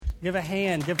Give a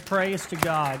hand, give praise to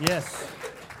God, yes.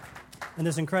 And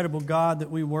this incredible God that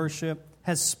we worship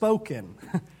has spoken.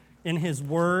 In His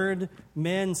Word,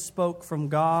 men spoke from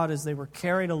God as they were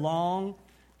carried along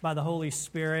by the Holy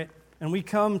Spirit. And we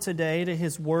come today to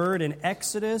His Word in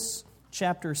Exodus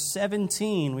chapter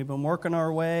 17. We've been working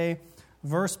our way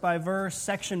verse by verse,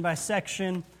 section by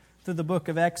section through the book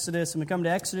of Exodus. And we come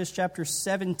to Exodus chapter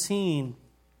 17.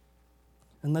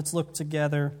 And let's look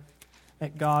together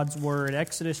at God's Word.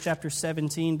 Exodus chapter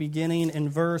 17, beginning in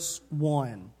verse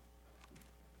 1.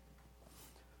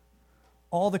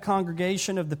 All the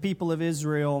congregation of the people of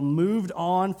Israel moved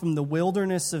on from the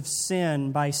wilderness of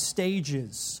sin by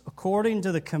stages, according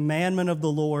to the commandment of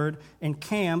the Lord, and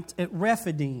camped at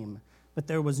Rephidim. But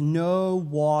there was no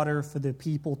water for the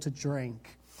people to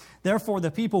drink. Therefore the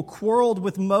people quarreled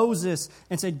with Moses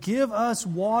and said, "Give us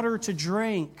water to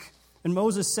drink." And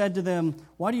Moses said to them,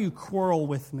 "Why do you quarrel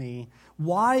with me?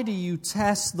 Why do you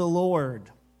test the Lord?"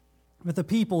 But the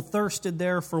people thirsted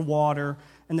there for water,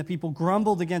 and the people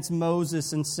grumbled against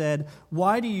Moses and said,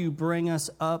 "Why do you bring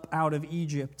us up out of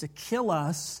Egypt to kill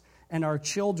us and our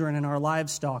children and our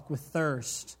livestock with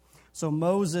thirst?" So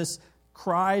Moses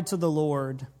cried to the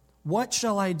Lord, "What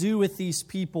shall I do with these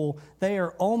people? They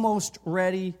are almost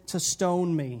ready to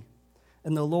stone me."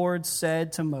 And the Lord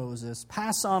said to Moses,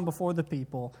 "Pass on before the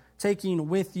people, taking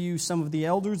with you some of the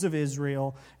elders of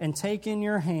Israel, and take in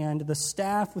your hand the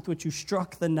staff with which you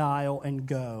struck the Nile, and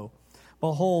go.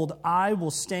 Behold, I will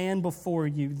stand before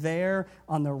you there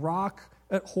on the rock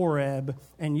at Horeb,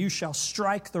 and you shall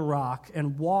strike the rock,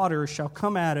 and water shall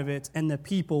come out of it, and the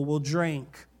people will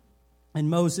drink." And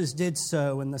Moses did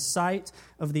so in the sight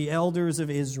of the elders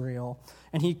of Israel.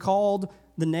 And he called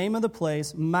the name of the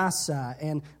place Massah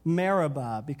and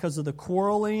Meribah, because of the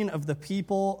quarreling of the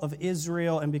people of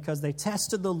Israel, and because they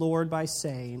tested the Lord by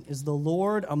saying, "Is the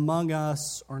Lord among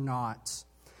us or not?"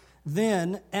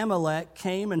 Then Amalek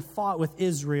came and fought with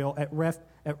Israel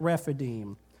at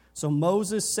Rephidim. So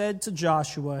Moses said to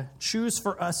Joshua, "Choose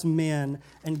for us men,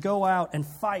 and go out and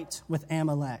fight with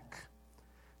Amalek.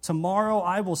 Tomorrow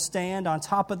I will stand on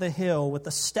top of the hill with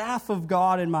the staff of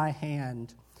God in my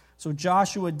hand." So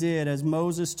Joshua did as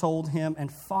Moses told him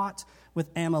and fought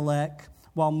with Amalek,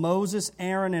 while Moses,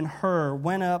 Aaron, and Hur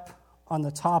went up on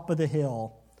the top of the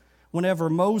hill. Whenever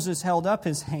Moses held up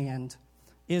his hand,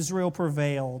 Israel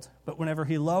prevailed, but whenever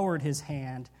he lowered his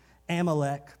hand,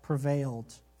 Amalek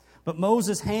prevailed. But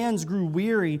Moses' hands grew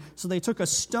weary, so they took a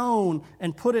stone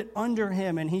and put it under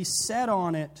him, and he sat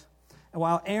on it,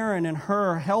 while Aaron and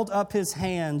Hur held up his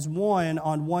hands, one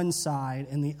on one side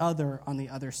and the other on the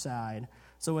other side.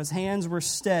 So his hands were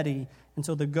steady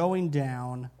until the going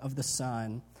down of the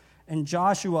sun. And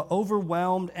Joshua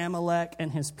overwhelmed Amalek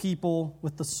and his people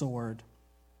with the sword.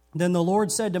 Then the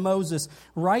Lord said to Moses,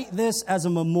 "Write this as a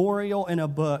memorial in a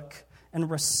book,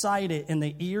 and recite it in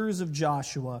the ears of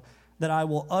Joshua, that I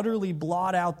will utterly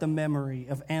blot out the memory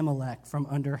of Amalek from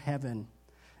under heaven."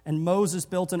 And Moses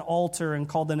built an altar and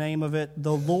called the name of it,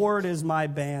 "The Lord is my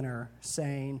banner,"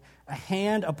 saying, "A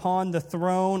hand upon the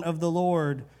throne of the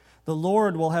Lord. The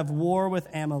Lord will have war with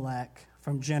Amalek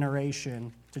from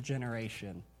generation to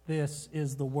generation." This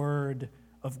is the word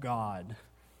of God.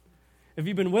 If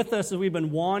you've been with us as we've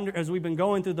been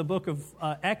going through the book of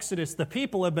Exodus, the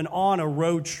people have been on a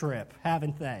road trip,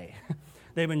 haven't they?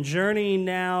 They've been journeying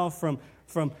now from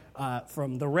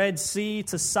the Red Sea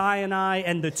to Sinai,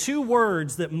 and the two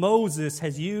words that Moses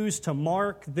has used to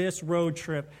mark this road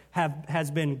trip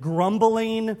has been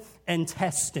grumbling and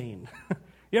testing.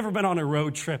 You ever been on a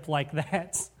road trip like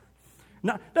that?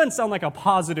 Doesn't sound like a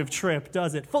positive trip,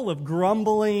 does it? Full of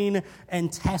grumbling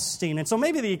and testing. And so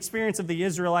maybe the experience of the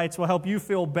Israelites will help you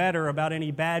feel better about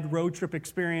any bad road trip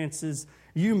experiences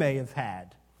you may have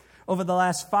had. Over the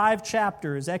last 5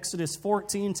 chapters, Exodus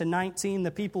 14 to 19, the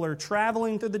people are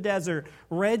traveling through the desert,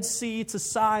 Red Sea to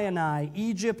Sinai,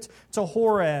 Egypt to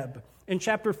Horeb. In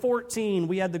chapter 14,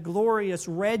 we had the glorious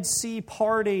Red Sea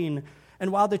parting.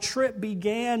 And while the trip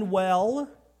began well,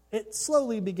 it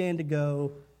slowly began to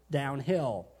go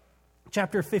downhill.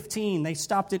 Chapter 15, they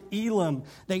stopped at Elim.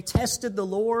 They tested the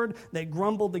Lord, they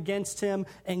grumbled against Him,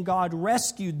 and God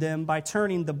rescued them by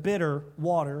turning the bitter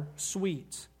water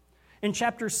sweet. In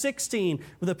chapter 16,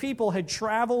 the people had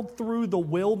traveled through the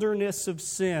wilderness of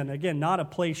sin. Again, not a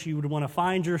place you would want to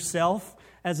find yourself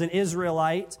as an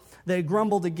Israelite. They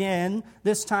grumbled again,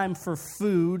 this time for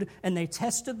food, and they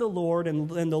tested the Lord, and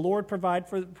the Lord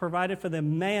provided for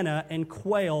them manna and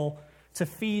quail to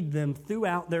feed them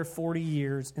throughout their 40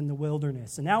 years in the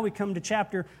wilderness. And now we come to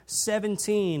chapter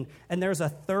 17, and there's a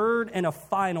third and a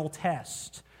final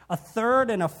test. A third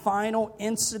and a final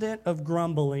incident of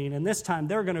grumbling, and this time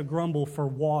they're going to grumble for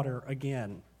water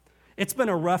again. It's been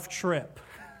a rough trip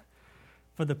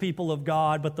for the people of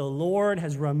God, but the Lord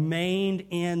has remained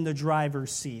in the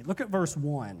driver's seat. Look at verse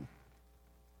 1.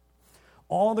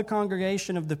 All the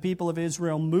congregation of the people of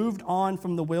Israel moved on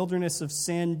from the wilderness of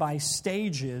sin by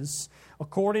stages,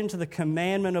 according to the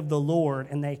commandment of the Lord,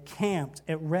 and they camped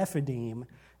at Rephidim,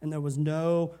 and there was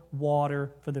no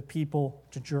water for the people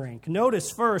to drink. Notice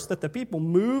first that the people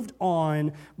moved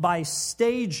on by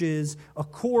stages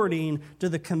according to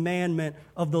the commandment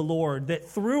of the Lord, that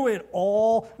through it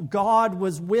all, God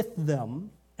was with them,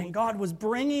 and God was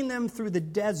bringing them through the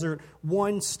desert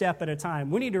one step at a time.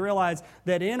 We need to realize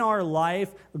that in our life,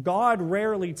 God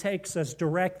rarely takes us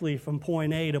directly from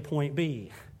point A to point B.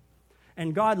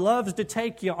 And God loves to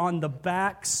take you on the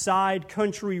backside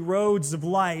country roads of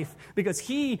life because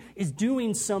He is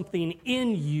doing something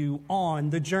in you on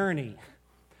the journey.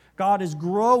 God is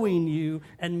growing you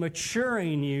and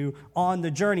maturing you on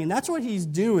the journey. And that's what He's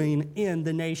doing in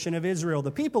the nation of Israel. The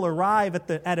people arrive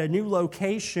at a new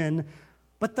location,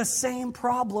 but the same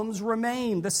problems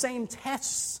remain. The same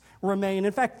tests remain.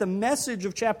 In fact, the message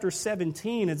of chapter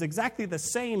 17 is exactly the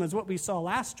same as what we saw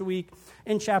last week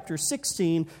in chapter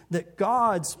 16, that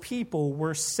God's people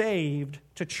were saved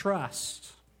to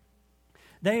trust.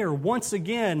 They are once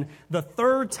again, the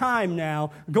third time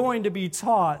now, going to be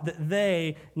taught that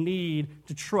they need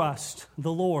to trust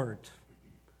the Lord.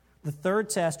 The third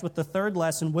test with the third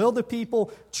lesson, will the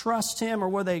people trust Him or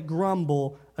will they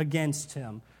grumble against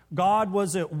Him? God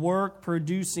was at work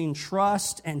producing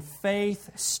trust and faith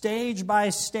stage by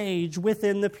stage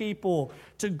within the people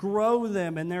to grow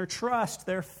them in their trust,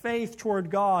 their faith toward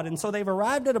God. And so they've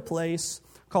arrived at a place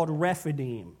called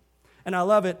Rephidim. And I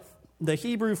love it. The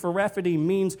Hebrew for Rephidim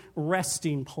means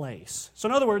resting place. So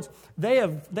in other words,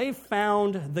 they've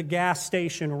found the gas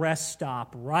station rest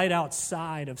stop right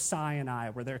outside of Sinai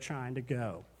where they're trying to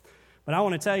go. But I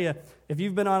want to tell you, if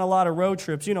you've been on a lot of road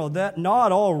trips, you know that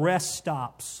not all rest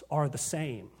stops are the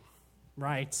same,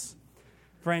 right?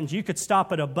 Friends, you could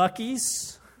stop at a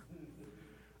Buc-ee's,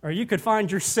 or you could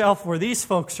find yourself where these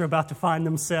folks are about to find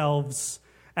themselves,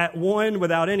 at one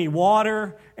without any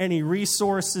water, any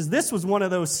resources. This was one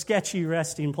of those sketchy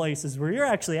resting places where you're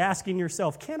actually asking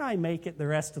yourself, can I make it the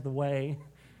rest of the way?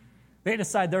 They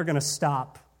decide they're going to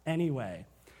stop anyway.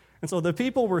 And so the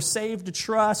people were saved to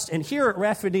trust, and here at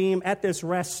Rephidim, at this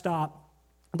rest stop,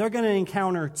 they're going to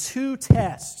encounter two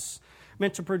tests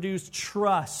meant to produce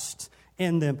trust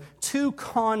in them, two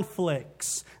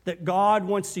conflicts that God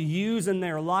wants to use in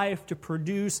their life to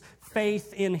produce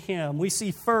faith in Him. We see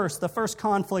the first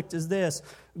conflict is this: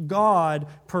 God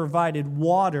provided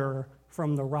water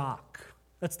from the rock.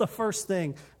 That's the first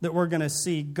thing that we're going to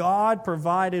see. God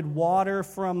provided water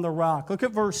from the rock. Look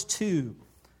at verse 2.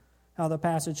 How the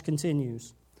passage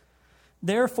continues.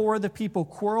 Therefore the people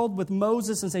quarreled with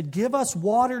Moses and said, "Give us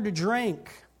water to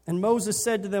drink." And Moses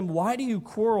said to them, "Why do you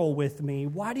quarrel with me?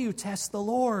 Why do you test the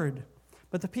Lord?"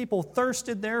 But the people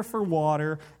thirsted there for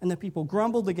water, and the people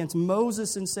grumbled against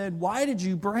Moses and said, "Why did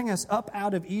you bring us up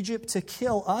out of Egypt to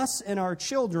kill us and our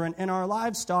children and our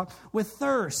livestock with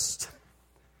thirst?"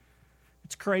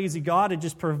 It's crazy. God had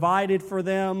just provided for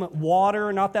them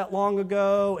water not that long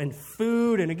ago and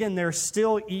food. And again, they're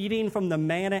still eating from the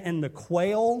manna and the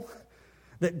quail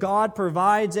that God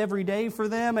provides every day for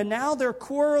them. And now they're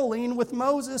quarreling with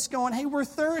Moses, going, "Hey, we're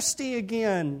thirsty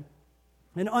again."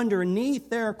 And underneath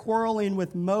their quarreling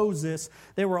with Moses,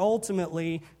 they were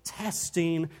ultimately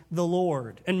testing the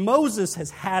Lord. And Moses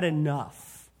has had enough.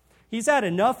 He's had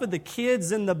enough of the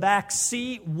kids in the back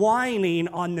seat whining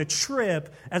on the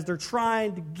trip as they're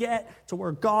trying to get to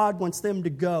where God wants them to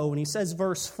go. And he says,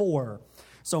 verse 4,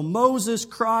 "So Moses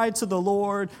cried to the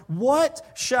Lord, 'What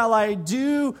shall I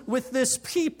do with this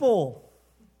people?'"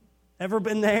 Ever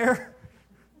been there?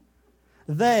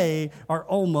 "They are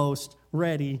almost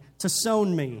ready to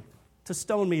stone me."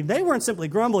 They weren't simply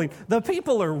grumbling. The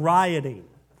people are rioting.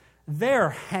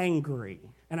 They're hangry.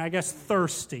 And I guess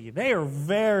thirsty. They are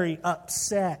very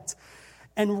upset.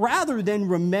 And rather than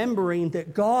remembering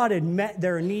that God had met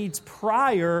their needs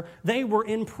prior, they were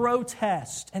in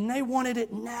protest, and they wanted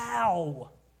it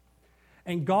now.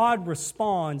 And God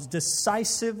responds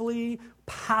decisively,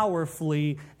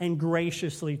 powerfully, and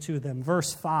graciously to them.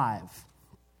 Verse 5.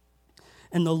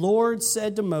 "And the Lord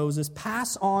said to Moses,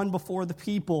 'Pass on before the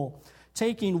people,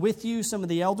 taking with you some of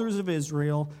the elders of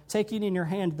Israel, taking in your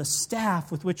hand the staff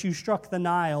with which you struck the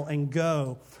Nile, and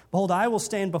go. Behold, I will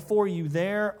stand before you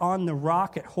there on the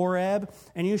rock at Horeb,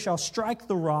 and you shall strike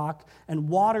the rock, and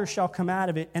water shall come out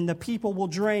of it, and the people will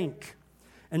drink.'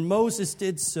 And Moses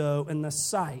did so in the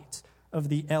sight of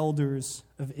the elders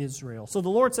of Israel." So the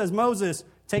Lord says, "Moses,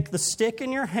 take the stick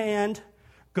in your hand,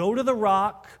 go to the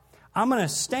rock. I'm going to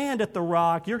stand at the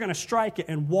rock, you're going to strike it,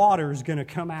 and water is going to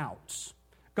come out.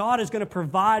 God is going to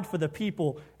provide for the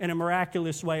people in a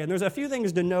miraculous way. And there's a few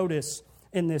things to notice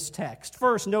in this text.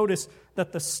 First, notice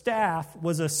that the staff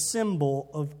was a symbol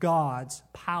of God's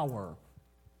power.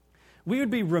 We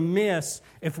would be remiss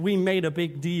if we made a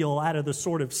big deal out of the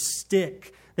sort of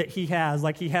stick that he has,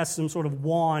 like he has some sort of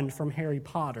wand from Harry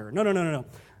Potter. No.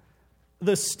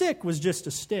 The stick was just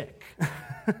a stick.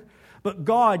 But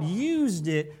God used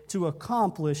it to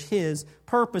accomplish his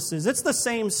purposes. It's the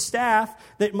same staff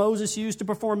that Moses used to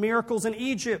perform miracles in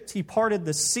Egypt. He parted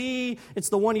the sea. It's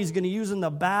the one he's going to use in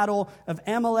the battle of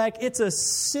Amalek. It's a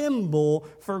symbol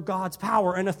for God's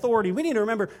power and authority. We need to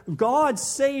remember, God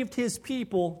saved his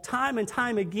people time and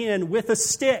time again with a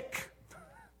stick.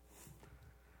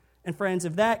 And friends,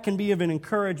 if that can be of an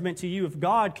encouragement to you, if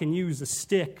God can use a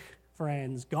stick,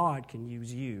 friends, God can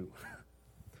use you.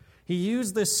 He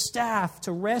used this staff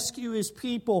to rescue his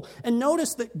people. And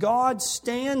notice that God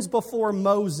stands before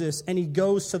Moses and he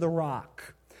goes to the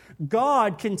rock.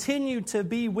 God continued to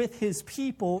be with his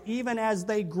people even as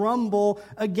they grumble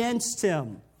against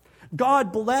him.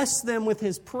 God blessed them with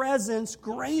his presence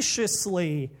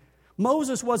graciously.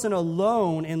 Moses wasn't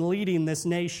alone in leading this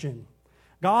nation.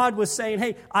 God was saying,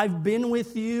 hey, I've been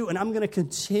with you and I'm going to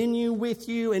continue with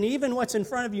you. And even what's in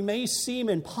front of you may seem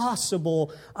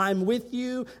impossible. I'm with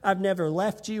you. I've never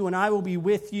left you and I will be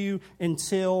with you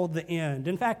until the end.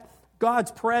 In fact, God's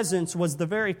presence was the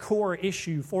very core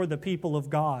issue for the people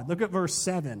of God. Look at verse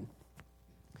 7.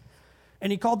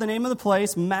 And he called the name of the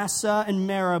place Massah and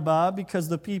Meribah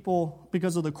because of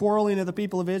the quarreling of the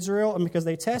people of Israel and because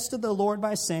they tested the Lord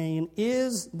by saying,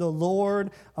 is the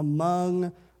Lord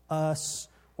among us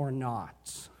or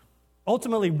not?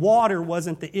 Ultimately, water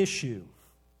wasn't the issue.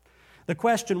 The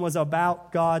question was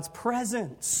about God's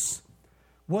presence.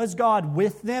 Was God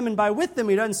with them? And by with them,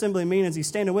 he doesn't simply mean is he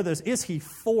standing with us. Is he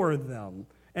for them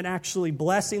and actually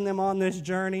blessing them on this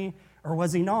journey? Or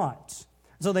was he not?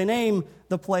 So they name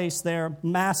the place there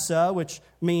Massah, which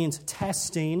means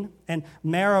testing, and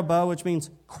Meribah, which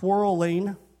means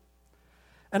quarreling.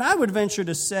 And I would venture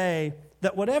to say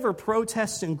that whatever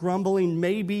protest and grumbling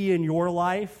may be in your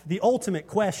life, the ultimate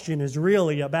question is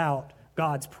really about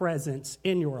God's presence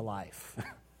in your life.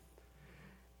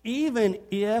 Even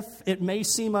if it may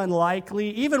seem unlikely,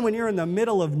 even when you're in the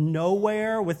middle of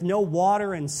nowhere with no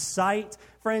water in sight,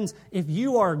 friends, if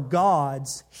you are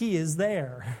God's, he is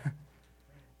there.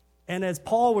 And as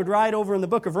Paul would write over in the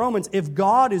book of Romans, if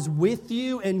God is with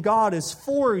you and God is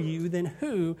for you, then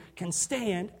who can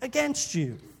stand against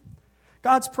you?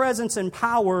 God's presence and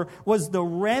power was the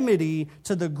remedy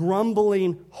to the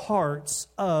grumbling hearts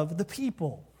of the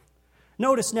people.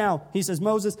 Notice now, he says,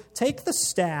 Moses, take the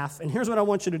staff, and here's what I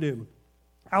want you to do.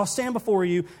 I'll stand before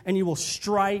you, and you will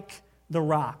strike the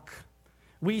rock.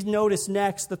 We notice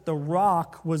next that the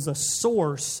rock was a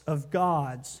source of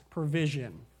God's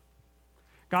provision.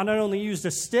 God not only used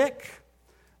a stick,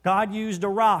 God used a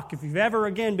rock. If you've ever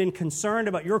again been concerned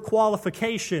about your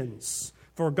qualifications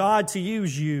for God to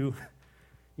use you,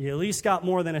 you at least got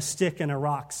more than a stick and a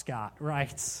rock, Scott,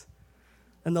 right?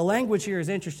 And the language here is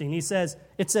interesting. It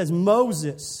says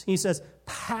Moses. He says,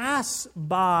 pass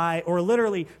by, or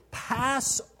literally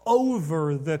pass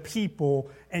over the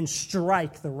people and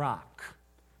strike the rock.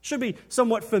 Should be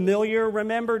somewhat familiar.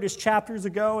 Remember, just chapters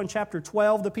ago in chapter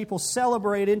 12, the people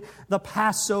celebrated the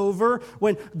Passover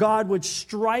when God would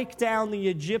strike down the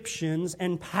Egyptians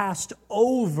and passed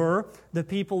over the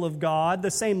people of God.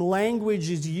 The same language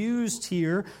is used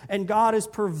here, and God is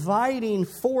providing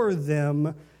for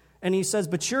them. And he says,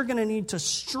 but you're going to need to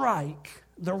strike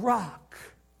the rock.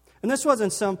 And this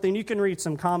wasn't something, you can read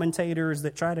some commentators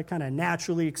that try to kind of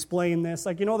naturally explain this.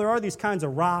 Like, there are these kinds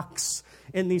of rocks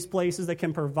in these places that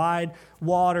can provide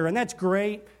water, and that's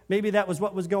great. Maybe that was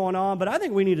what was going on, but I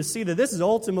think we need to see that this is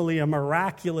ultimately a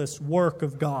miraculous work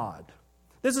of God.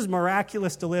 This is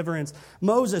miraculous deliverance.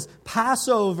 Moses, pass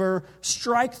over,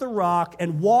 strike the rock,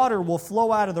 and water will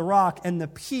flow out of the rock, and the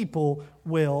people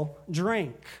will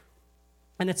drink.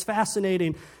 And it's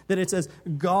fascinating that it says,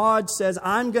 God says,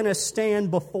 I'm going to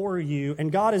stand before you.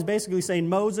 And God is basically saying,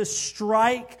 Moses,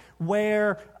 strike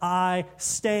where I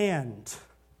stand.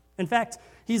 In fact,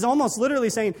 he's almost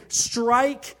literally saying,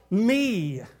 strike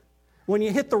me. When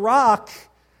you hit the rock,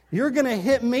 you're going to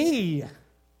hit me.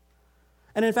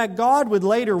 And in fact, God would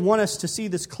later want us to see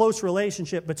this close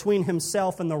relationship between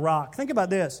himself and the rock. Think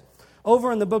about this.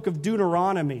 Over in the book of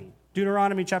Deuteronomy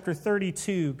chapter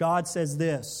 32, God says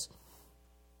this.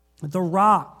 The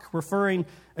rock, referring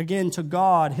again to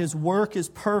God. His work is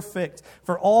perfect,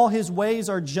 for all his ways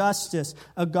are justice.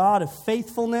 A God of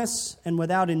faithfulness and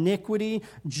without iniquity,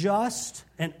 just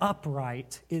and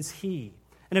upright is he.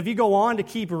 And if you go on to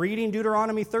keep reading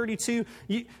Deuteronomy 32,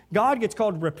 God gets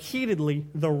called repeatedly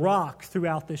the rock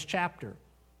throughout this chapter.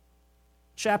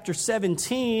 Chapter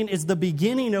 17 is the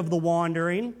beginning of the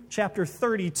wandering. Chapter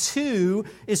 32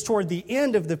 is toward the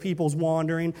end of the people's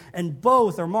wandering. And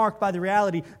both are marked by the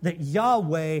reality that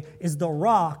Yahweh is the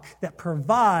rock that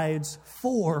provides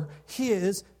for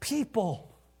his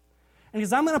people. And he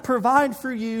says, I'm going to provide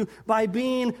for you by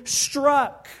being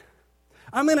struck.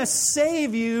 I'm going to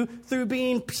save you through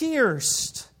being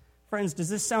pierced. Friends, does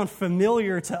this sound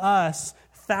familiar to us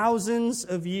thousands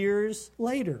of years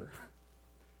later?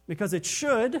 Because it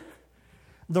should.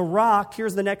 The rock,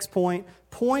 here's the next point,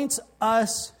 points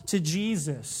us to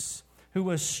Jesus, who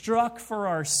was struck for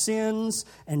our sins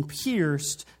and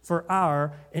pierced for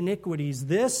our iniquities.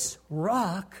 This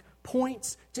rock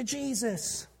points to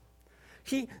Jesus.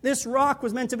 This rock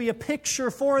was meant to be a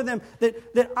picture for them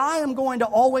that I am going to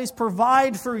always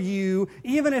provide for you,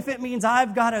 even if it means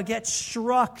I've got to get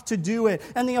struck to do it.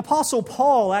 And the Apostle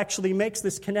Paul actually makes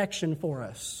this connection for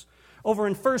us. Over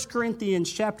in 1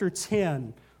 Corinthians chapter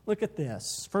 10, look at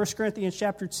this. 1 Corinthians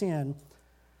chapter 10.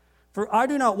 For I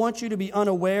do not want you to be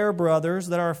unaware, brothers,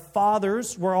 that our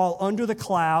fathers were all under the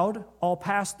cloud, all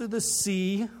passed through the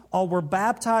sea, all were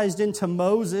baptized into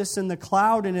Moses in the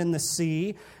cloud and in the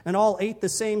sea, and all ate the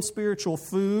same spiritual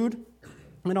food,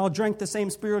 and all drank the same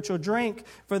spiritual drink,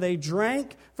 for they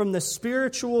drank from the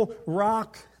spiritual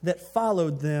rock that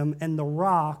followed them, and the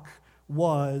rock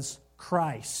was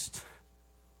Christ.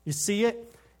 You see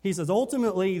it? He says,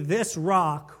 ultimately, this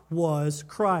rock was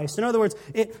Christ. In other words,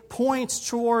 it points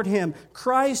toward him.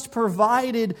 Christ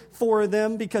provided for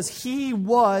them because he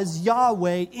was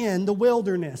Yahweh in the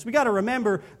wilderness. We got to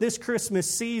remember this Christmas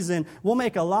season, we'll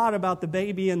make a lot about the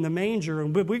baby in the manger,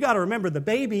 but we got to remember the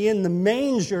baby in the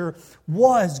manger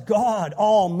was God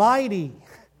Almighty.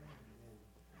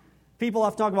 People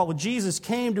often talk about, well, Jesus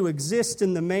came to exist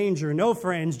in the manger. No,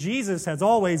 friends, Jesus has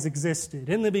always existed.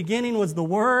 In the beginning was the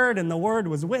Word, and the Word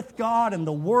was with God, and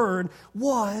the Word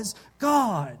was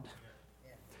God.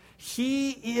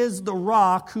 He is the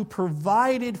rock who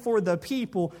provided for the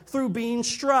people through being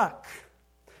struck.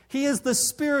 He is the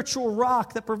spiritual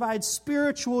rock that provides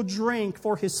spiritual drink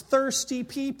for his thirsty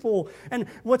people. And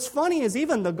what's funny is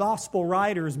even the gospel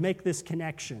writers make this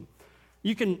connection.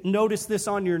 You can notice this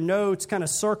on your notes, kind of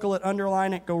circle it,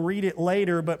 underline it, go read it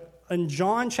later. But in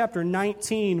John chapter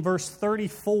 19, verse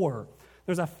 34,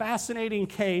 there's a fascinating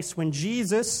case when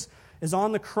Jesus is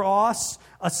on the cross.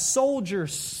 A soldier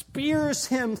spears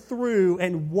him through,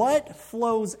 and what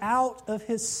flows out of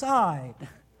his side?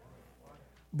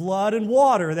 Blood and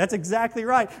water. That's exactly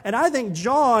right. And I think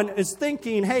John is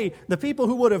thinking, hey, the people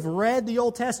who would have read the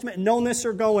Old Testament and known this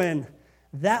are going,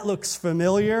 that looks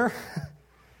familiar.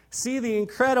 See the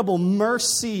incredible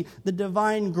mercy, the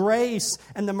divine grace,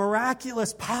 and the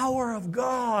miraculous power of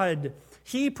God.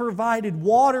 He provided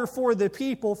water for the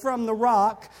people from the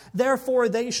rock, therefore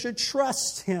they should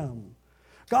trust him.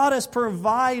 God has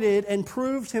provided and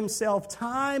proved himself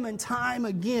time and time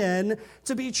again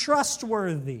to be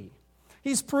trustworthy.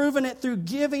 He's proven it through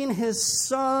giving his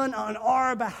Son on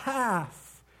our behalf.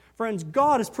 Friends,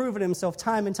 God has proven himself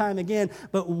time and time again,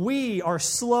 but we are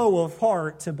slow of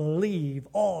heart to believe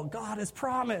all God has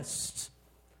promised.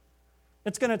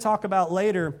 It's going to talk about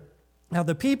later how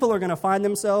the people are going to find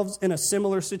themselves in a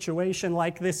similar situation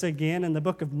like this again in the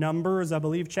book of Numbers, I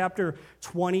believe chapter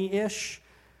 20-ish.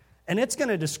 And it's going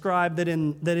to describe that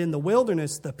in the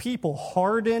wilderness, the people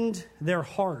hardened their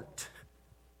heart.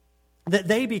 That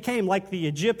they became like the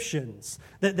Egyptians,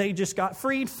 that they just got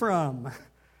freed from.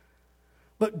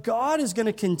 But God is going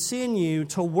to continue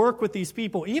to work with these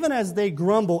people, even as they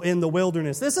grumble in the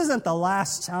wilderness. This isn't the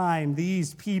last time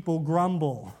these people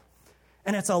grumble.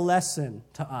 And it's a lesson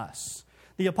to us.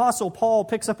 The Apostle Paul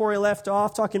picks up where he left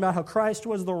off, talking about how Christ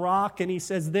was the rock, and he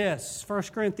says this, 1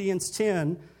 Corinthians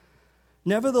 10,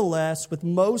 nevertheless, with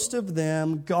most of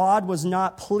them, God was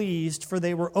not pleased, for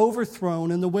they were overthrown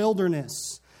in the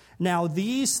wilderness. Now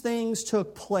these things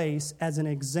took place as an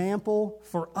example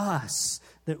for us,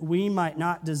 that we might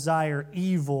not desire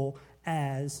evil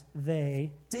as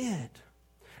they did.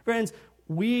 Friends,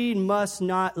 we must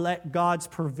not let God's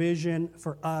provision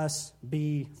for us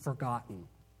be forgotten.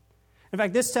 In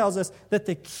fact, this tells us that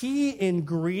the key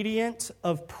ingredient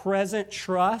of present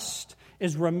trust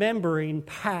is remembering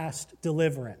past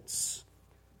deliverance.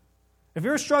 If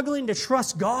you're struggling to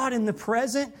trust God in the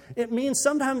present, it means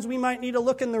sometimes we might need to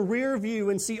look in the rear view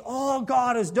and see all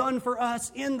God has done for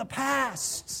us in the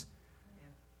past.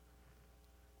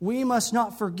 we must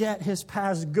not forget His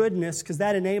past goodness, because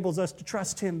that enables us to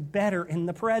trust Him better in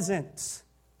the present.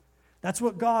 That's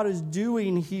what God is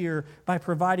doing here by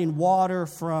providing water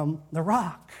from the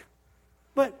rock.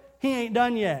 But He ain't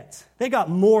done yet. They got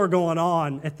more going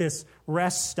on at this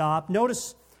rest stop.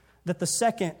 Notice that the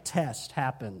second test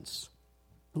happens.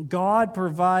 God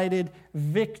provided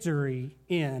victory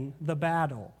in the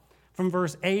battle. From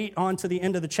verse 8 on to the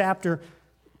end of the chapter,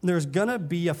 there's going to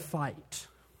be a fight.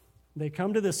 They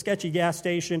come to this sketchy gas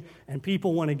station, and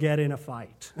people want to get in a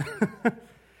fight.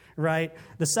 Right?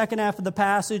 The second half of the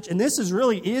passage, and this is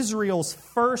really Israel's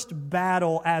first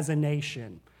battle as a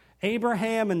nation.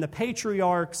 Abraham and the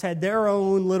patriarchs had their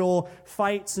own little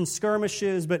fights and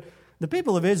skirmishes, but the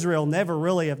people of Israel never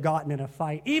really have gotten in a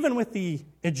fight. Even with the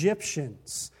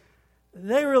Egyptians,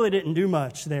 they really didn't do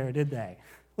much there, did they?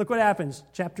 Look what happens.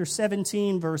 Chapter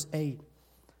 17, verse 8.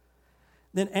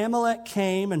 Then Amalek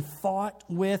came and fought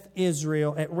with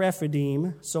Israel at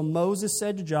Rephidim. So Moses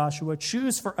said to Joshua,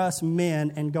 "Choose for us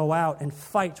men and go out and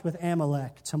fight with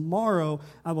Amalek. Tomorrow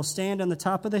I will stand on the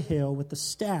top of the hill with the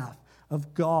staff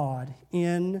of God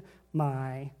in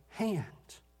my hand."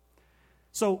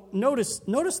 So notice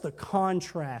the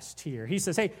contrast here. He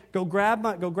says, "Hey, go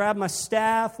grab my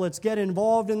staff. Let's get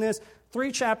involved in this."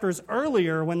 3 chapters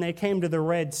earlier, when they came to the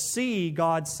Red Sea,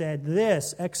 God said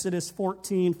this, Exodus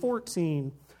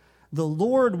 14:14, "The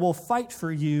Lord will fight for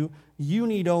you. You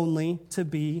need only to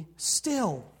be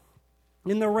still."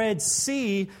 In the Red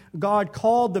Sea, God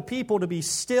called the people to be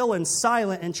still and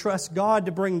silent and trust God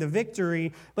to bring the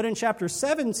victory. But in chapter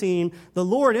 17, the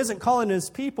Lord isn't calling His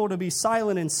people to be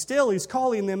silent and still. He's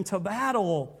calling them to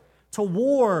battle, to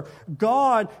war.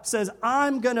 God says,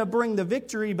 "I'm going to bring the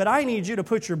victory, but I need you to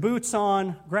put your boots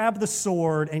on, grab the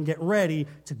sword, and get ready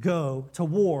to go to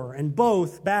war." And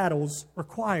both battles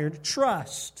required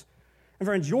trust. And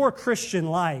friends, your Christian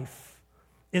life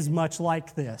is much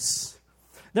like this.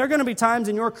 There are going to be times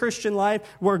in your Christian life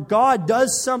where God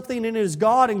does something and it is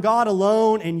God and God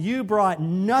alone, and you brought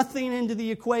nothing into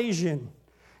the equation.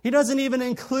 He doesn't even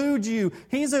include you.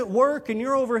 He's at work and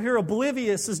you're over here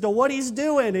oblivious as to what He's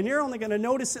doing, and you're only going to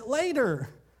notice it later.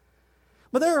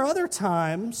 But there are other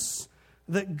times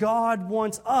that God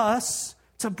wants us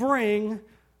to bring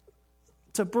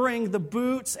the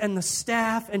boots and the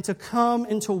staff and to come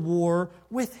into war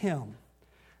with Him.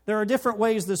 There are different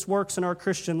ways this works in our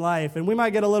Christian life, and we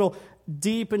might get a little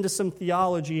deep into some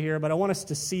theology here, but I want us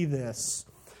to see this.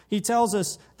 He tells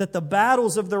us that the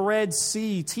battles of the Red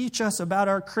Sea teach us about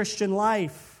our Christian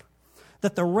life.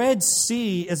 That the Red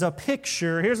Sea is a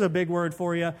picture, here's a big word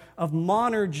for you, of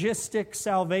monergistic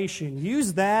salvation.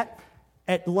 Use that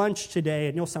at lunch today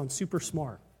and you'll sound super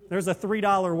smart. There's a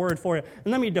 $3 word for you.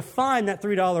 And let me define that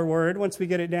 $3 word once we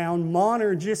get it down.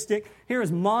 Monergistic. Here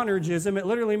is monergism. It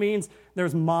literally means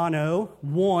there's mono,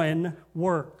 one,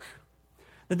 work.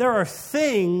 That there are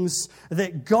things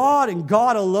that God and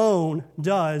God alone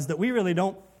does that we really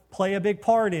don't play a big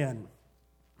part in.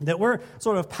 That we're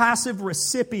sort of passive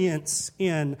recipients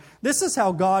in. This is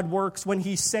how God works when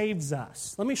He saves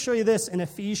us. Let me show you this in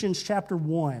Ephesians chapter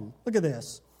 1. Look at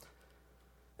this.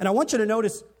 And I want you to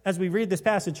notice as we read this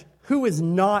passage who is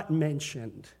not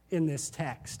mentioned in this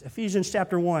text. Ephesians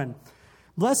chapter 1.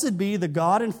 "Blessed be the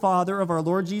God and Father of our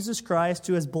Lord Jesus Christ,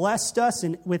 who has blessed us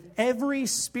with every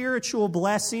spiritual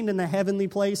blessing in the heavenly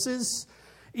places,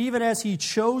 even as He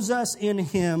chose us in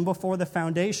Him before the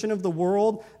foundation of the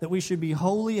world, that we should be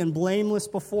holy and blameless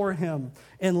before Him.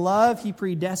 In love He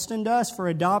predestined us for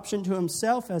adoption to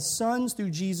Himself as sons through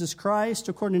Jesus Christ,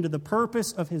 according to the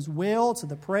purpose of His will, to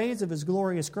the praise of His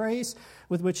glorious grace,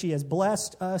 with which He has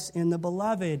blessed us in the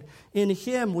Beloved. In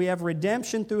Him we have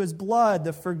redemption through His blood,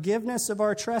 the forgiveness of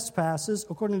our trespasses,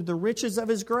 according to the riches of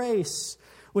His grace,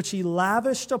 which He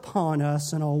lavished upon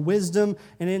us in all wisdom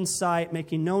and insight,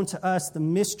 making known to us the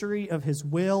mystery of His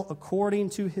will according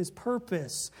to His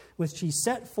purpose, which He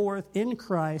set forth in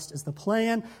Christ as the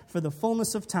plan for the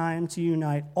fullness of time to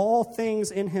unite all things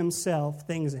in Himself,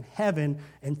 things in heaven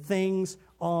and things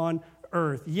on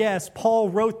earth." Yes, Paul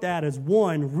wrote that as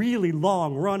one really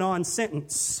long run-on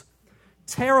sentence.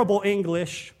 Terrible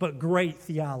English, but great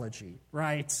theology,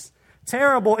 right?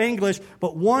 Terrible English,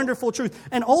 but wonderful truth.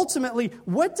 And ultimately,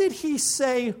 what did he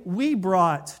say we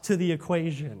brought to the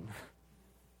equation?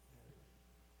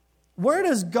 Where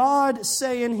does God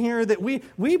say in here that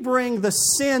we bring the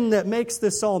sin that makes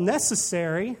this all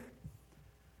necessary?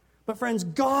 But friends,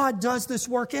 God does this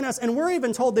work in us. And we're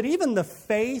even told that even the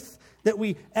faith that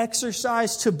we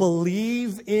exercise to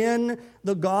believe in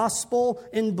the gospel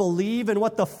and believe in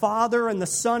what the Father and the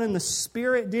Son and the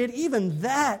Spirit did, even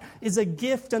that is a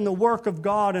gift and the work of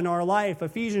God in our life.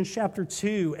 Ephesians chapter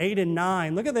 2, 8 and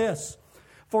 9. Look at this.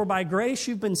 For by grace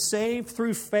you've been saved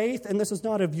through faith, and this is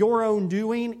not of your own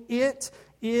doing. It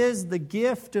is the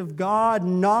gift of God,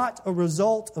 not a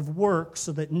result of works,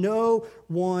 so that no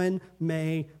one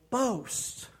may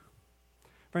boast.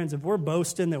 Friends, if we're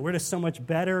boasting that we're just so much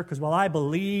better because, well, I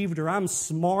believed, or I'm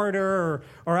smarter,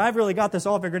 or I've really got this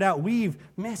all figured out, we've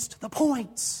missed the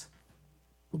point.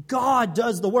 God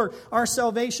does the work. Our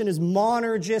salvation is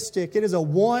monergistic. It is a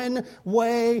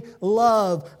one-way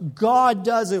love. God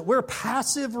does it. We're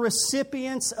passive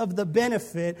recipients of the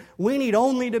benefit. We need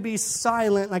only to be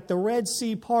silent like the Red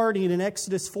Sea parting in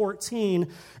Exodus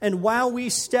 14. And while we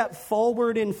step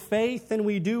forward in faith and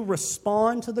we do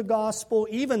respond to the gospel,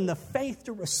 even the faith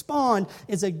to respond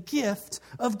is a gift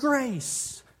of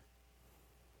grace.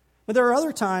 But there are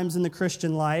other times in the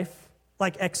Christian life,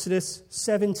 like Exodus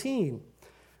 17.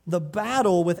 The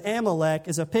battle with Amalek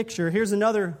is a picture, here's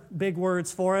another big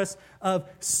words for us, of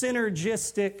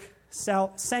synergistic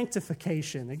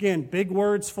sanctification. Again, big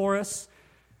words for us.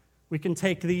 We can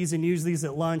take these and use these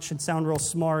at lunch and sound real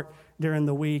smart during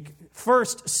the week.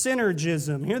 First,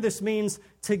 synergism. Here this means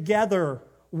together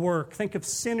work. Think of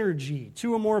synergy,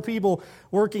 two or more people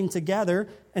working together.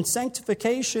 And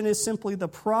sanctification is simply the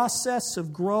process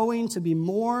of growing to be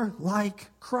more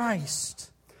like Christ.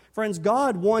 Friends,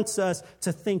 God wants us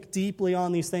to think deeply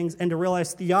on these things and to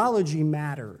realize theology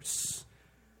matters.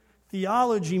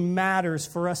 Theology matters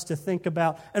for us to think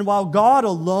about. And while God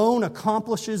alone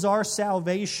accomplishes our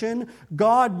salvation,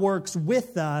 God works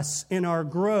with us in our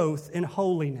growth in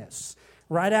holiness.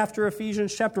 Right after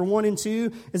Ephesians chapter 1 and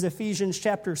 2 is Ephesians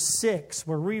chapter 6,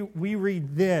 where we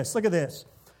read this. Look at this.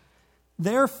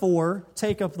 Therefore,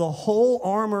 take up the whole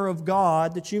armor of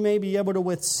God, that you may be able to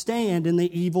withstand in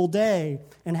the evil day,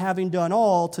 and having done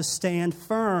all, to stand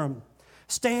firm.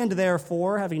 Stand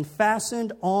therefore, having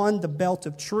fastened on the belt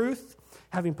of truth,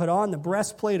 having put on the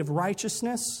breastplate of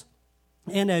righteousness,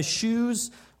 and as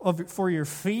shoes for your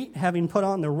feet, having put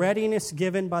on the readiness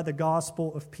given by the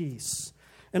gospel of peace.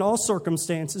 In all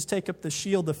circumstances, take up the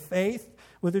shield of faith,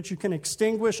 with which you can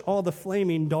extinguish all the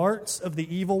flaming darts of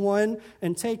the evil one,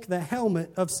 and take the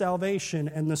helmet of salvation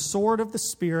and the sword of the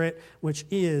Spirit, which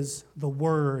is the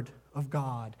Word of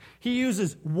God. He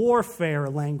uses warfare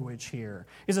language here.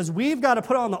 He says, we've got to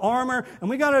put on the armor, and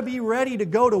we've got to be ready to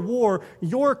go to war.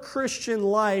 Your Christian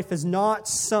life is not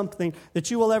something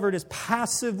that you will ever just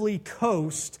passively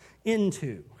coast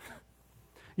into.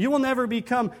 You will never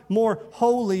become more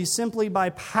holy simply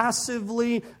by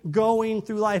passively going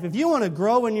through life. If you want to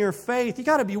grow in your faith, you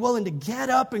got to be willing to get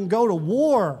up and go to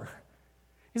war.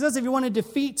 He says if you want to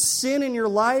defeat sin in your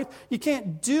life, you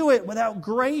can't do it without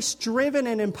grace-driven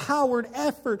and empowered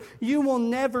effort. You will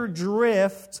never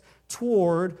drift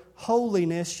toward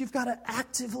holiness. You've got to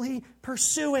actively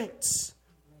pursue it.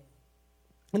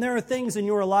 And there are things in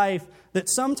your life that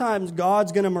sometimes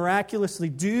God's going to miraculously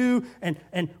do and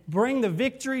bring the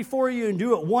victory for you and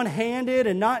do it one-handed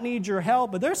and not need your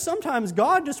help. But there's sometimes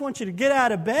God just wants you to get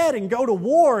out of bed and go to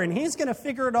war, and He's going to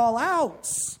figure it all out.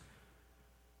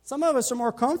 Some of us are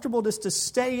more comfortable just to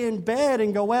stay in bed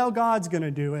and go, well, God's going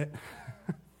to do it.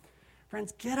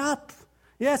 Friends, get up.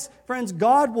 Yes, friends,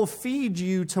 God will feed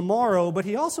you tomorrow, but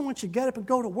He also wants you to get up and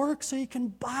go to work so you can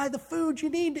buy the food you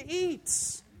need to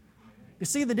eat. You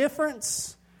see the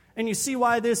difference? And you see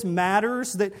why this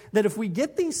matters? That if we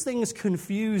get these things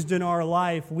confused in our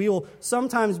life, we'll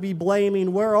sometimes be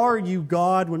blaming, where are you,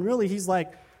 God? When really He's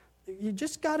like, you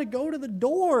just got to go to the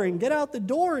door and get out the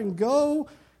door and go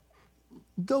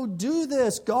do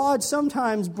this. God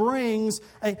sometimes brings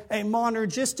a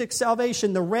monergistic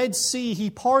salvation. The Red Sea,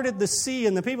 He parted the sea,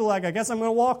 and the people are like, I guess I'm going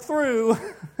to walk through.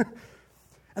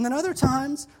 And then other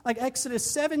times, like Exodus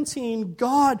 17,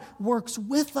 God works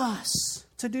with us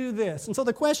to do this. And so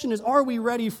the question is, are we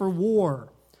ready for war?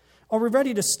 Are we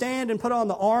ready to stand and put on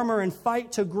the armor and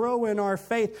fight to grow in our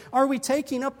faith? Are we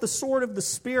taking up the sword of the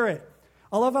Spirit?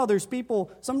 I love how there's people,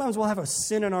 sometimes we'll have a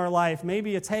sin in our life.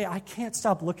 Maybe it's, hey, I can't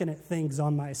stop looking at things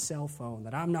on my cell phone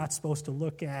that I'm not supposed to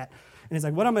look at. And it's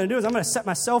like, what I'm going to do is I'm going to set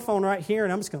my cell phone right here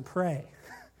and I'm just going to pray.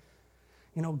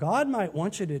 You know, God might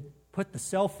want you to put the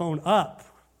cell phone up.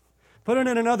 Put it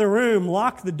in another room,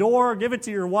 lock the door, give it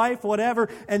to your wife, whatever,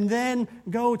 and then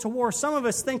go to war. Some of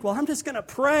us think, well, I'm just going to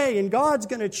pray and God's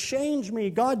going to change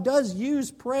me. God does use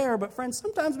prayer, but friends,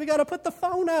 sometimes we got to put the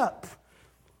phone up.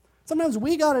 Sometimes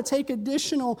we got to take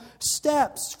additional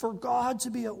steps for God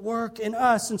to be at work in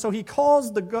us. And so He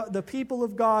calls the people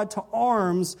of God to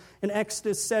arms in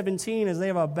Exodus 17 as they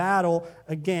have a battle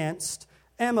against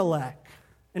Amalek.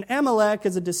 And Amalek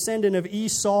is a descendant of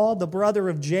Esau, the brother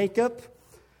of Jacob.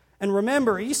 And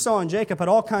remember, Esau and Jacob had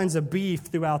all kinds of beef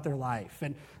throughout their life.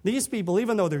 And these people,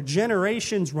 even though they're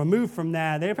generations removed from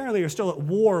that, they apparently are still at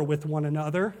war with one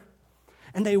another.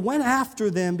 And they went after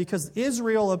them because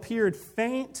Israel appeared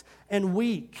faint and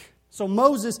weak. So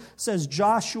Moses says,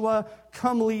 Joshua,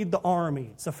 come lead the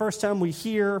army. It's the first time we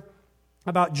hear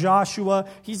about Joshua.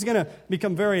 He's going to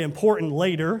become very important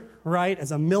later, right,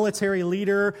 as a military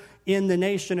leader in the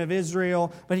nation of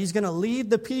Israel. But he's going to lead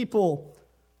the people.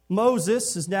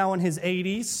 Moses is now in his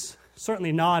 80s,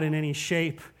 certainly not in any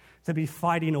shape to be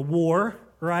fighting a war,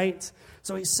 right?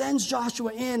 So he sends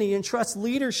Joshua in. He entrusts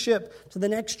leadership to the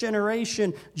next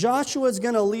generation. Joshua is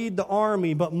going to lead the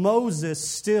army, but Moses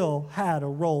still had a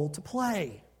role to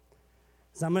play.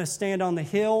 So I'm going to stand on the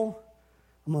hill.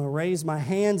 I'm going to raise my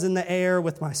hands in the air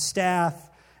with my staff,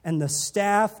 and the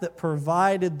staff that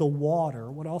provided the water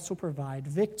would also provide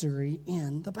victory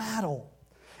in the battle.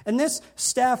 And this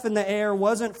staff in the air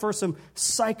wasn't for some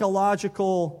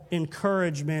psychological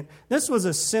encouragement. This was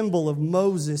a symbol of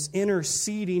Moses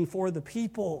interceding for the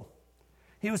people.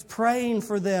 He was praying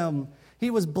for them. He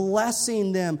was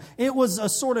blessing them. It was a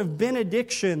sort of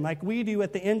benediction like we do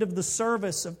at the end of the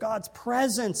service of God's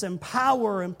presence and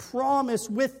power and promise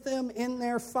with them in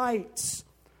their fights.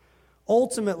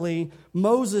 Ultimately,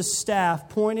 Moses' staff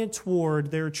pointed toward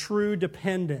their true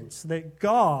dependence, that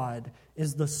God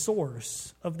is the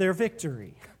source of their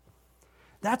victory.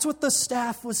 That's what the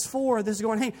staff was for. This is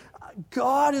going, hey,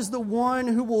 God is the one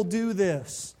who will do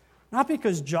this. Not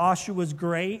because Joshua was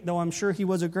great, though I'm sure he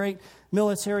was a great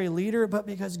military leader, but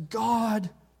because God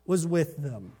was with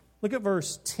them. Look at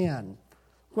verse 10.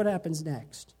 What happens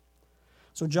next?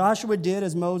 So Joshua did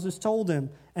as Moses told him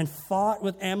and fought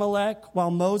with Amalek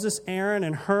while Moses, Aaron,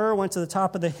 and Hur went to the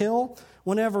top of the hill.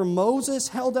 Whenever Moses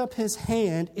held up his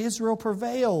hand, Israel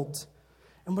prevailed.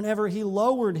 And whenever he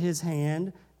lowered his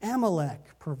hand,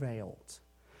 Amalek prevailed.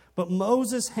 But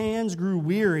Moses' hands grew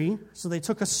weary, so they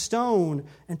took a stone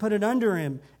and put it under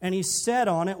him, and he sat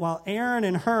on it while Aaron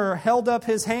and Hur held up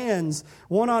his hands,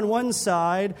 one on one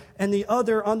side and the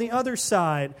other on the other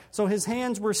side. So his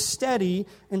hands were steady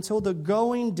until the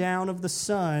going down of the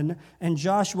sun, and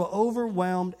Joshua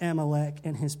overwhelmed Amalek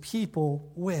and his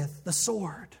people with the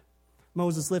sword.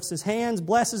 Moses lifts his hands,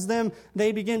 blesses them,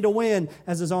 they begin to win.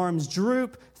 As his arms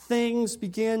droop, things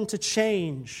begin to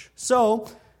change. So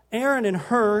Aaron and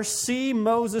Hur see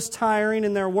Moses tiring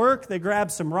in their work. They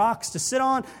grab some rocks to sit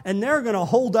on, and they're going to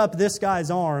hold up this guy's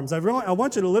arms. I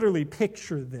want you to literally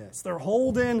picture this. They're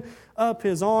holding up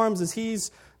his arms as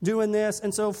he's doing this.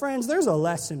 And so, friends, there's a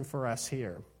lesson for us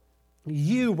here.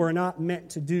 You were not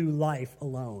meant to do life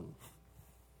alone.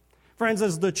 Friends,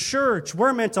 as the church,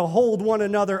 we're meant to hold one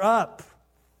another up.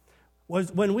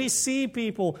 When we see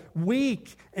people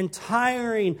weak and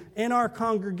tiring in our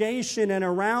congregation and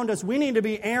around us, we need to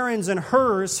be Aaron's and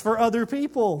Hurs for other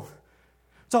people,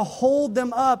 to hold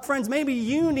them up. Friends, maybe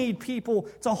you need people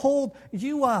to hold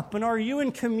you up. And are you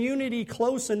in community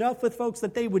close enough with folks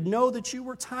that they would know that you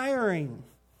were tiring?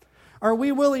 Are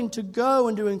we willing to go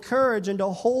and to encourage and to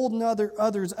hold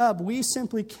others up? We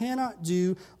simply cannot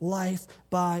do life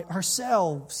by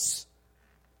ourselves.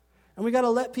 And we got to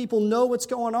let people know what's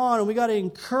going on, and we got to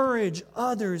encourage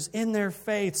others in their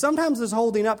faith. Sometimes this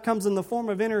holding up comes in the form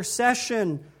of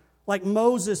intercession, like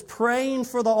Moses praying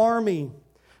for the army.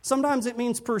 Sometimes it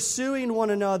means pursuing one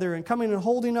another and coming and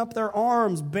holding up their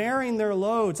arms, bearing their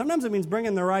load. Sometimes it means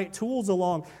bringing the right tools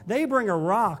along. They bring a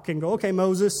rock and go, okay,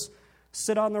 Moses,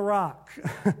 sit on the rock.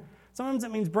 Sometimes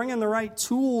it means bringing the right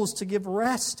tools to give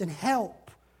rest and help.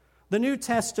 The New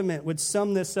Testament would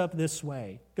sum this up this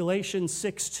way. Galatians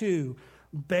 6:2,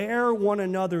 bear one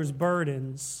another's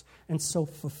burdens and so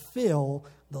fulfill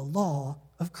the law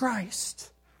of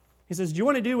Christ. He says, do you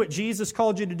want to do what Jesus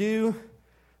called you to do?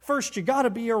 First, you got to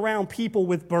be around people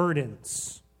with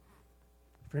burdens.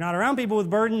 If you're not around people with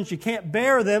burdens, you can't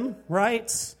bear them,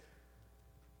 right?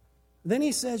 Then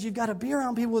he says you've got to be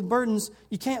around people with burdens.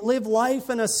 You can't live life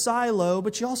in a silo,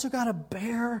 but you also got to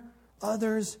bear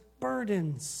others'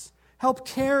 burdens. Help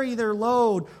carry their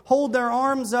load. Hold their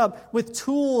arms up with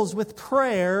tools, with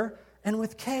prayer, and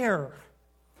with care.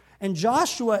 And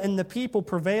Joshua and the people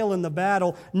prevail in the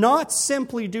battle, not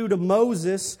simply due to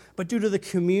Moses, but due to the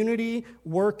community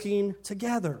working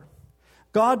together.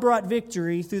 God brought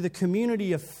victory through the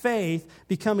community of faith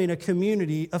becoming a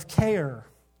community of care.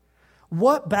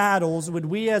 What battles would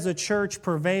we as a church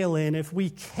prevail in if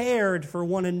we cared for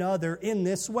one another in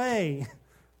this way?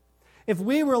 If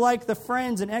we were like the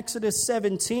friends in Exodus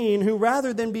 17 who,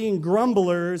 rather than being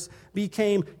grumblers,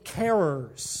 became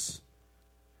carers.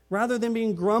 Rather than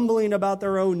being grumbling about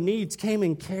their own needs, came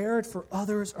and cared for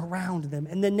others around them.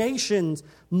 And the nations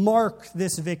mark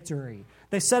this victory.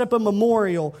 They set up a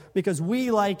memorial because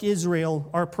we, like Israel,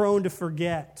 are prone to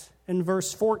forget. In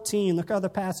verse 14, look how the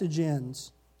passage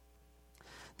ends.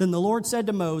 Then the Lord said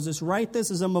to Moses, "Write this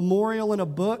as a memorial in a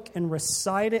book and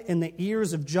recite it in the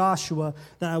ears of Joshua,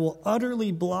 that I will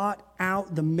utterly blot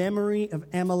out the memory of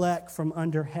Amalek from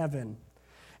under heaven."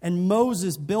 And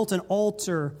Moses built an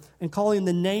altar and calling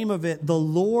the name of it, "The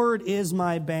Lord is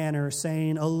my banner,"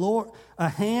 saying, a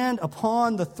hand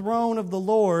upon the throne of the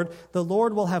Lord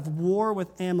will have war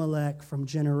with Amalek from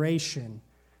generation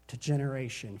to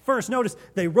generation. First, notice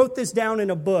they wrote this down in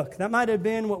a book. That might have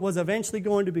been what was eventually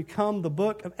going to become the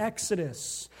book of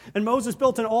Exodus. And Moses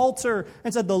built an altar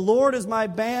and said, "The Lord is my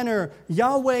banner,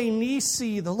 Yahweh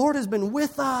Nisi, the Lord has been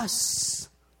with us."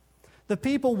 The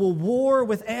people will war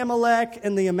with Amalek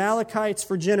and the Amalekites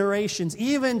for generations,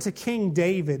 even to King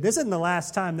David. This isn't the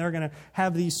last time they're going to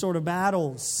have these sort of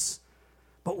battles.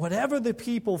 But whatever the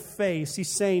people face,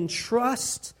 he's saying,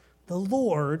 trust the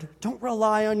Lord. Don't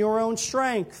rely on your own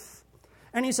strength.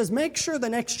 And he says, make sure the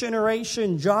next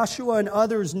generation, Joshua and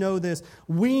others, know this.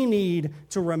 We need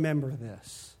to remember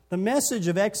this. The message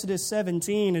of Exodus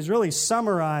 17 is really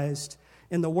summarized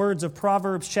in the words of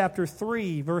Proverbs chapter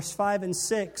 3, verse 5 and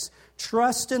 6.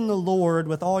 Trust in the Lord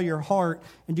with all your heart,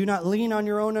 and do not lean on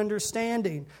your own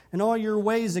understanding. In all your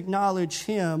ways acknowledge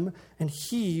Him, and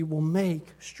He will make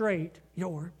straight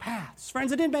your paths.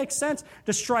 Friends, it didn't make sense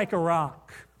to strike a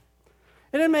rock.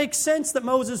 It didn't make sense that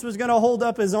Moses was going to hold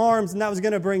up his arms and that was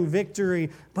going to bring victory.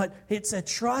 But it said,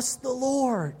 trust the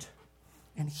Lord,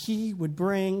 and He would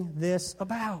bring this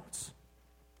about.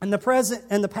 And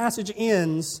the passage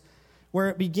ends where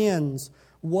it begins.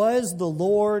 Was the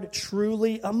Lord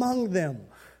truly among them?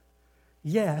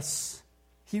 Yes,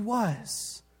 He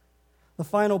was. The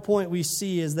final point we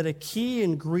see is that a key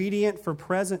ingredient for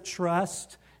present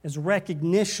trust is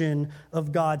recognition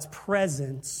of God's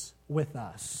presence with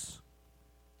us.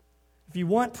 If you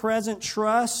want present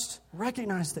trust,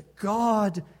 recognize that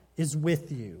God is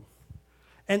with you.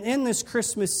 And in this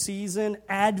Christmas season,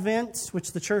 Advent,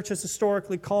 which the church has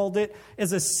historically called it,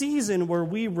 is a season where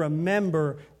we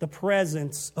remember the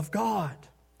presence of God.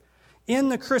 In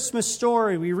the Christmas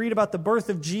story, we read about the birth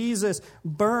of Jesus,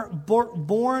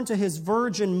 born to His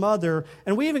virgin mother,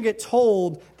 and we even get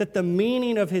told that the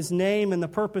meaning of His name and the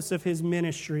purpose of His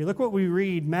ministry. Look what we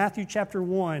read. Matthew chapter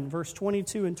 1, verse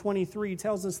 22 and 23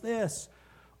 tells us this.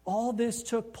 All this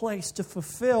took place to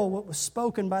fulfill what was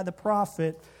spoken by the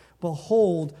prophet.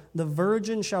 Behold, the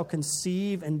virgin shall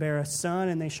conceive and bear a son,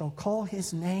 and they shall call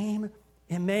His name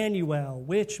Emmanuel,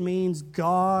 which means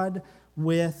God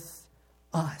with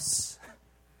us.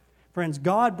 Friends,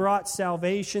 God brought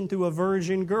salvation through a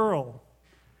virgin girl,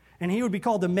 and He would be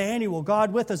called Emmanuel,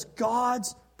 God with us,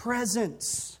 God's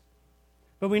presence.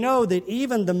 But we know that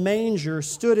even the manger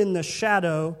stood in the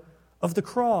shadow of the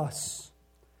cross.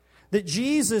 That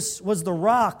Jesus was the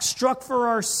rock struck for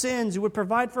our sins, who would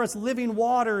provide for us living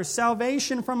water,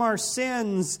 salvation from our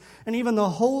sins, and even the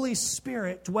Holy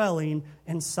Spirit dwelling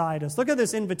inside us. Look at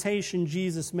this invitation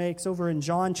Jesus makes over in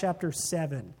John chapter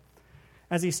 7.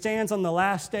 As He stands on the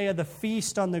last day of the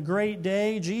feast on the great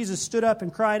day, Jesus stood up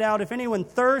and cried out, "If anyone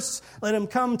thirsts, let him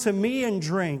come to me and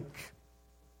drink.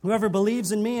 Whoever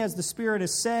believes in me, as the Spirit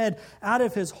has said, out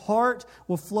of his heart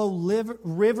will flow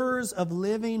rivers of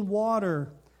living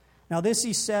water." Now this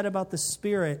He said about the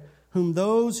Spirit, whom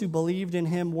those who believed in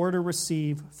Him were to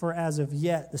receive, for as of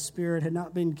yet the Spirit had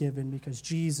not been given, because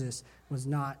Jesus was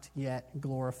not yet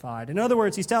glorified. In other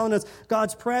words, He's telling us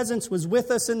God's presence was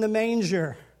with us in the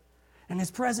manger, and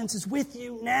His presence is with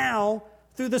you now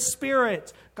through the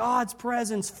Spirit. God's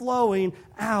presence flowing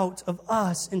out of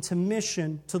us into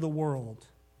mission to the world.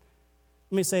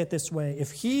 Let me say it this way.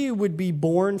 If He would be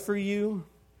born for you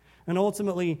and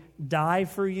ultimately die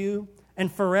for you,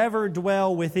 and forever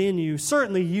dwell within you,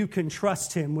 certainly you can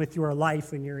trust Him with your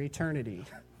life and your eternity.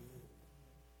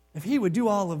 If He would do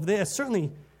all of this,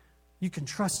 certainly you can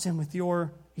trust Him with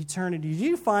your eternity. Do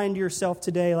you find yourself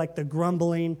today like the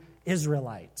grumbling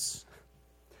Israelites?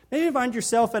 Maybe you find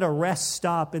yourself at a rest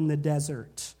stop in the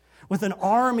desert with an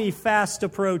army fast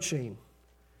approaching.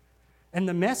 And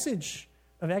the message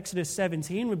of Exodus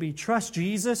 17 would be, trust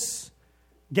Jesus,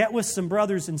 get with some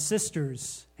brothers and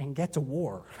sisters, and get to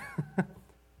war.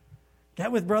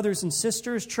 Get with brothers and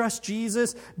sisters, trust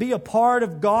Jesus, be a part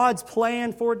of God's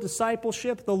plan for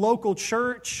discipleship, the local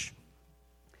church,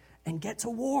 and get to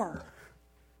war.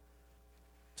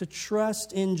 To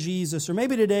trust in Jesus. Or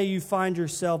maybe today you find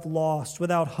yourself lost,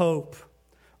 without hope,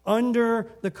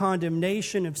 under the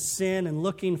condemnation of sin and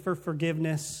looking for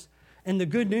forgiveness. And the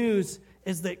good news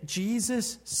is that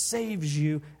Jesus saves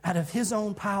you out of His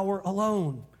own power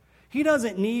alone. He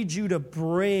doesn't need you to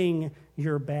bring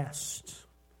your best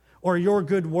or your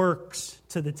good works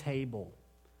to the table.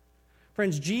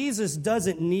 Friends, Jesus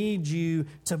doesn't need you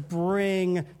to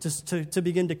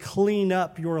begin to clean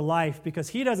up your life, because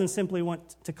he doesn't simply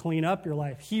want to clean up your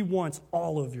life. He wants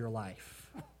all of your life.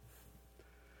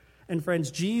 And friends,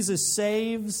 Jesus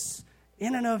saves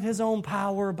in and of his own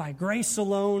power, by grace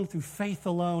alone, through faith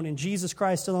alone, in Jesus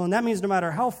Christ alone. That means no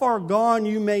matter how far gone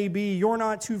you may be, you're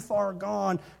not too far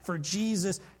gone for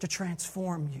Jesus to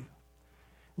transform you.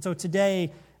 And so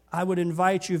today, I would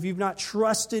invite you, if you've not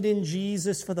trusted in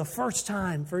Jesus for the first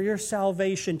time for your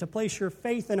salvation, to place your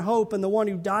faith and hope in the one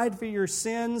who died for your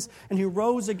sins and who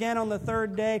rose again on the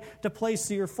third day, to place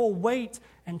your full weight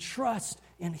and trust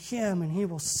in him, and he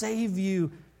will save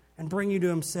you and bring you to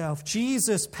himself.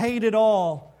 Jesus paid it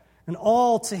all, and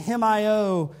all to him I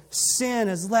owe. Sin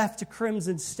has left a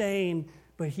crimson stain,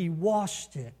 but he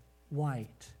washed it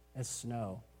white as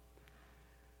snow.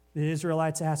 The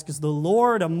Israelites ask, is the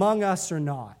Lord among us or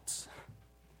not?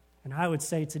 And I would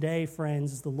say today,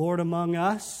 friends, is the Lord among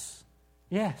us?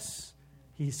 Yes.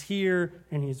 He's here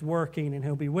and he's working, and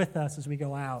he'll be with us as we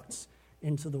go out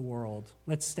into the world.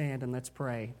 Let's stand and let's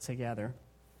pray together.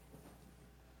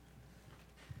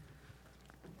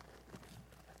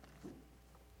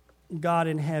 God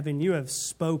in heaven, you have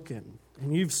spoken,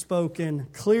 and you've spoken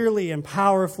clearly and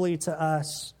powerfully to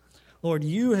us. Lord,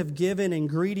 you have given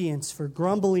ingredients for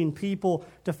grumbling people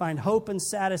to find hope and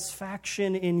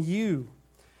satisfaction in you.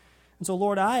 And so,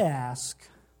 Lord, I ask,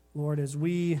 Lord, as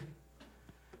we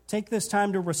take this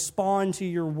time to respond to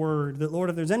your word, that, Lord,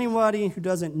 if there's anybody who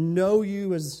doesn't know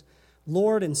you as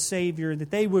Lord and Savior, that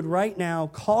they would right now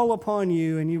call upon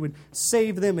you and you would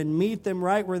save them and meet them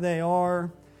right where they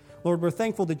are. Lord, we're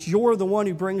thankful that you're the one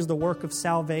who brings the work of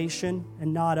salvation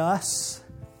and not us.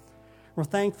 We're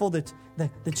thankful that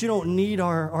you don't need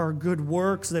our good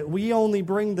works, that we only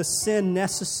bring the sin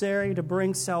necessary to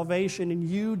bring salvation, and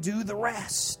you do the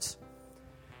rest.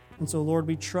 And so, Lord,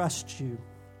 we trust you.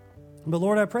 But,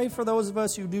 Lord, I pray for those of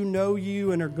us who do know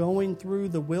you and are going through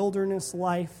the wilderness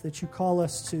life that you call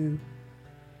us to,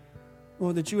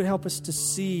 Lord, that you would help us to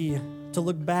see, to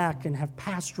look back and have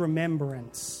past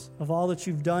remembrance of all that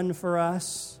you've done for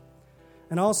us,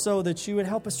 and also that you would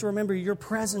help us to remember your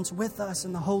presence with us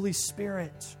in the Holy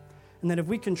Spirit. And that if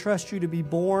we can trust you to be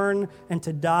born and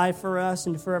to die for us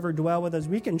and to forever dwell with us,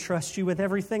 we can trust you with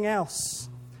everything else.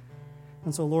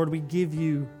 And so, Lord, we give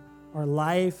you our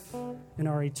life and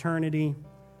our eternity,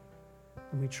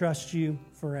 and we trust you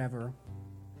forever.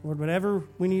 Lord, whatever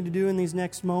we need to do in these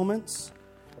next moments,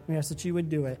 we ask that you would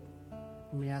do it.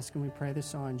 And we ask and we pray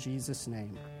this all in Jesus'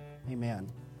 name. Amen.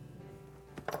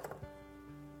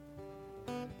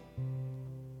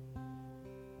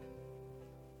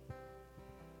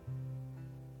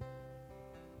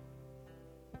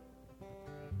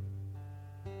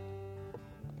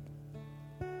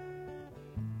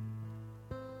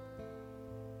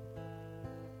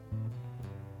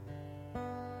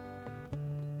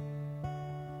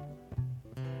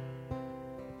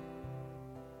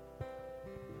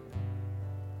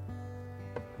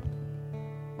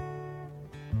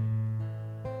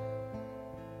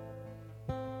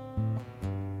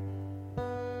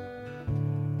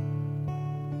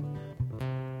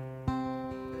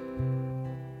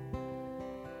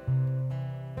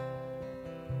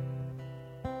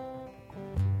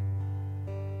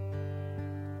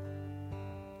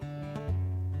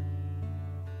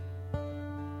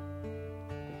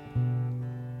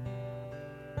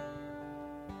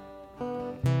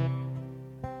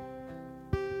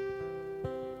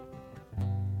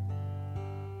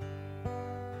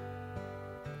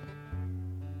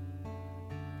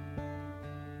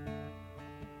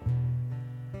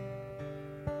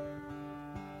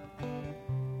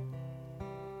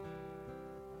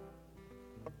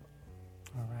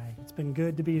 It's been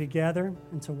good to be together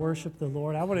and to worship the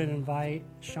Lord. I want to invite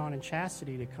Sean and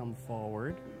Chastity to come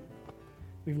forward.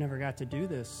 We've never got to do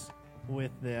this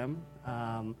with them.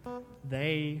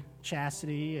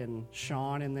 Chastity and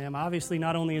Sean and them, obviously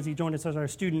not only has he joined us as our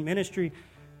student ministry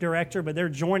director, but they're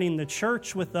joining the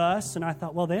church with us. And I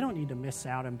thought, well, they don't need to miss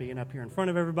out on being up here in front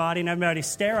of everybody and everybody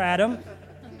stare at them.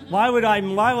 Why would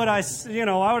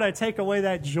I take away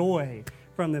that joy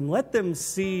from them? Let them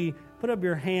see. Put up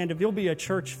your hand if you'll be a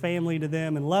church family to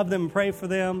them and love them and pray for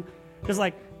them. Just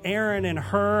like Aaron and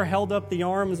Hur held up the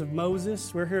arms of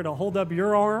Moses, we're here to hold up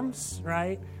your arms,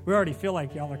 right? We already feel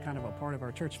like y'all are kind of a part of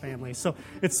our church family. So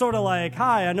it's sort of like,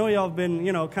 hi, I know y'all have been,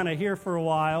 kind of here for a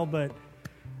while, but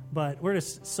we're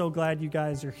just so glad you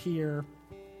guys are here.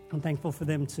 I'm thankful for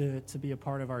them to be a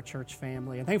part of our church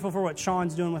family. I'm thankful for what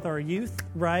Sean's doing with our youth,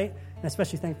 right? And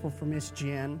especially thankful for Miss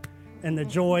Jen and the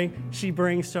joy she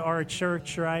brings to our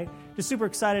church, right? Just super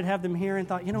excited to have them here and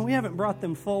thought, we haven't brought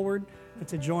them forward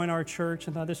to join our church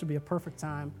and thought this would be a perfect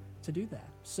time to do that.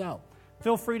 So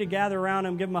feel free to gather around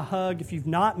him, give him a hug. If you've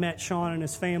not met Sean and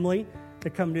his family, to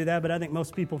come do that. But I think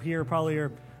most people here probably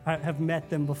have met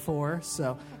them before.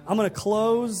 So I'm going to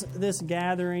close this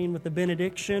gathering with the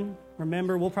benediction.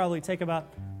 Remember, we'll probably take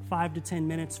about 5 to 10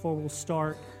 minutes before we'll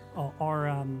start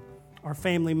our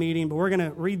family meeting. But we're going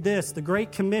to read this, the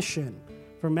Great Commission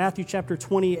from Matthew chapter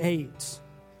 28.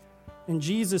 And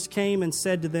Jesus came and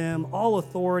said to them, all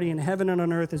authority in heaven and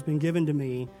on earth has been given to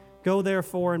me. Go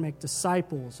therefore and make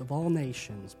disciples of all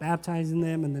nations, baptizing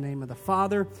them in the name of the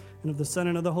Father and of the Son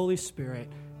and of the Holy Spirit,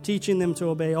 teaching them to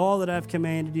obey all that I have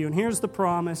commanded you. And here's the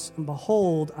promise, and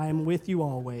behold, I am with you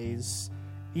always,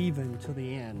 even to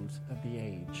the end of the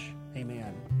age.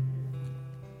 Amen.